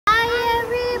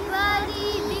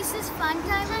Fun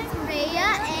Time with Rhea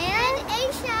and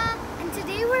Esha. And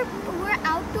today we're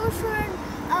outdoors for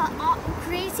a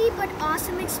crazy but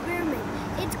awesome experiment.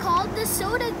 It's called the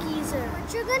soda geyser.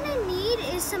 What you're gonna need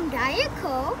is some Diet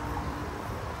Coke,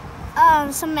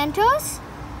 some Mentos,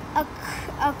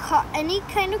 any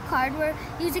kind of card. We're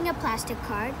using a plastic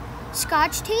card,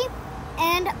 Scotch tape,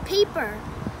 and paper.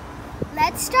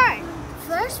 Let's start.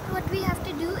 First, what we have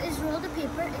to do is roll the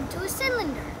paper into a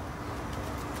cylinder.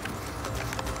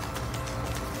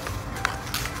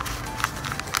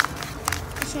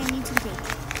 Actually, I need some tape.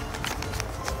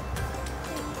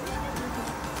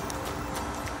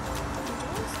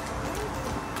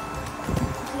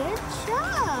 Good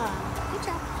job. Good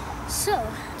job. So,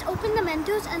 let's open the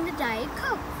Mentos and the Diet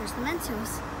Coke. First the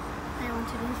Mentos. I want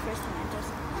to do first the Mentos.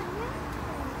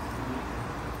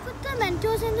 Put the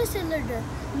Mentos in the cylinder.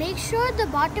 Make sure the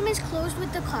bottom is closed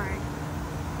with the card.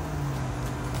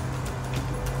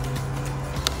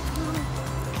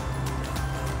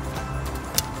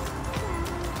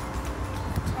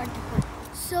 It's hard to put.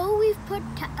 So we've put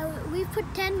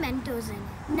 10 Mentos in.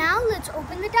 Now let's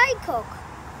open the Diet Coke.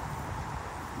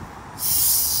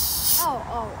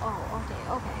 Okay.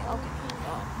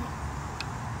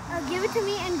 Give it to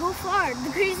me and go far. The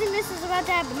craziness is about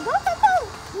to happen. Go!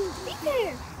 Be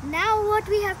there. Now what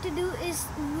we have to do is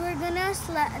we're gonna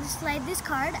slide this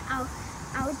card out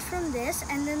from this,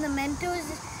 and then the Mentos,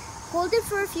 hold it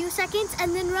for a few seconds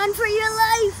and then run for your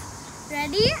life.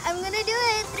 Ready? I'm gonna do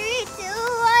it. 3, 2,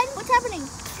 1. What's happening?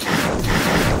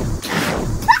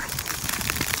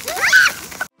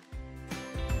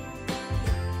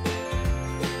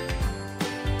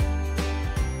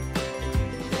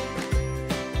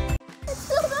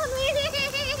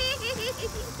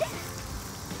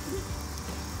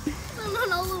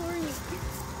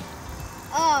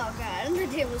 Oh god, and the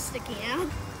table's sticking out.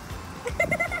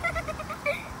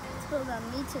 Hold on,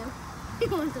 me too.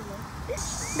 Want to look.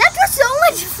 That was so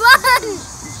much fun!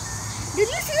 Did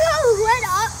you see how it went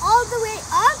all the way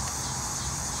up?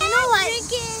 You know why?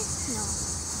 No.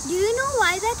 Do you know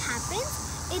why that happens?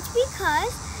 It's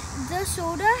because the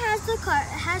soda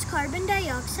has carbon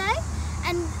dioxide,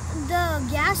 and the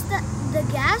gas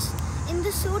in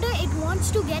the soda, it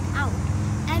wants to get out.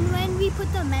 And when we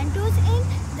put the Mentos in,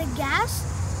 the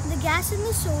gas in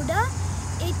the soda,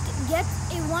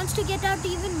 it wants to get out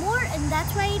even more, and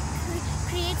that's why it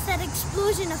creates that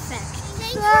explosion effect.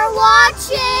 Thanks for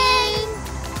watching!